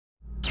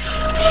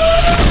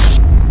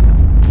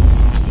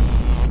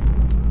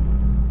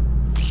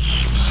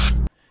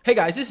Hey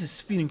guys, this is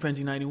Feeding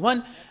Frenzy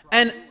 91,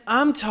 and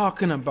I'm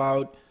talking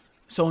about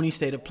Sony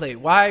State of Play.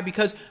 Why?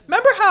 Because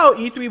remember how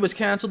E3 was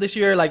canceled this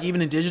year, like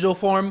even in digital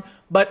form,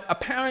 but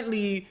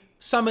apparently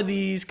some of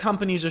these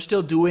companies are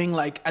still doing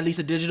like at least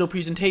a digital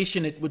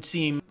presentation, it would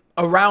seem,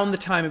 around the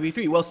time of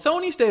E3. Well,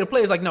 Sony State of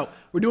Play is like, no,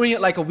 we're doing it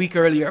like a week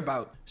earlier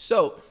about.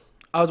 So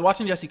I was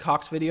watching Jesse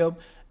Cox's video,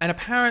 and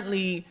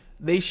apparently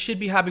they should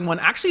be having one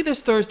actually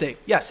this Thursday.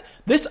 Yes,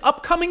 this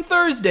upcoming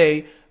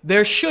Thursday,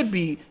 there should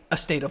be a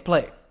State of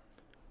Play.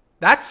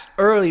 That's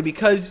early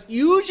because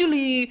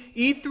usually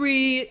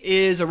E3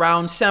 is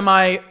around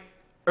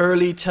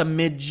semi-early to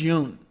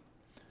mid-June.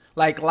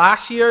 Like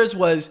last year's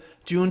was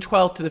June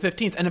 12th to the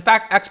 15th. And in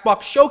fact,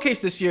 Xbox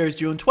Showcase this year is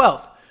June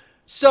 12th.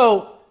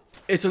 So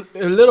it's a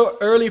little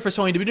early for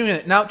Sony to be doing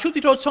it. Now, truth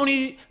be told,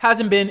 Sony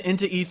hasn't been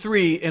into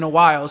E3 in a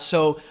while.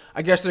 So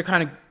I guess they're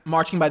kind of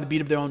marching by the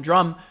beat of their own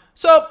drum.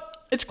 So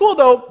it's cool,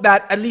 though,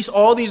 that at least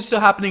all these are still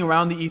happening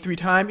around the E3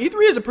 time.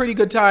 E3 is a pretty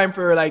good time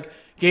for like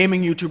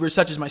gaming YouTubers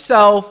such as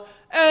myself,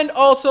 and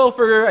also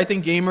for, I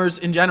think, gamers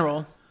in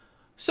general.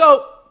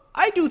 So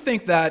I do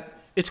think that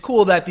it's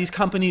cool that these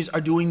companies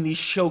are doing these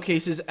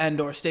showcases and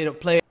or State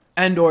of Play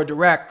and or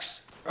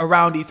directs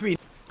around E3.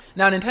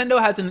 Now, Nintendo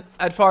hasn't,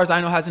 as far as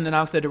I know, hasn't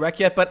announced their direct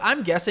yet, but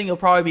I'm guessing it'll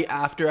probably be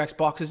after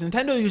Xbox's.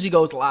 Nintendo usually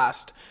goes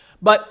last,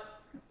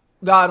 but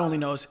God only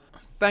knows.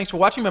 Thanks for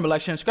watching. Remember,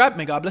 like, share, and subscribe.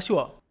 May God bless you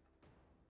all.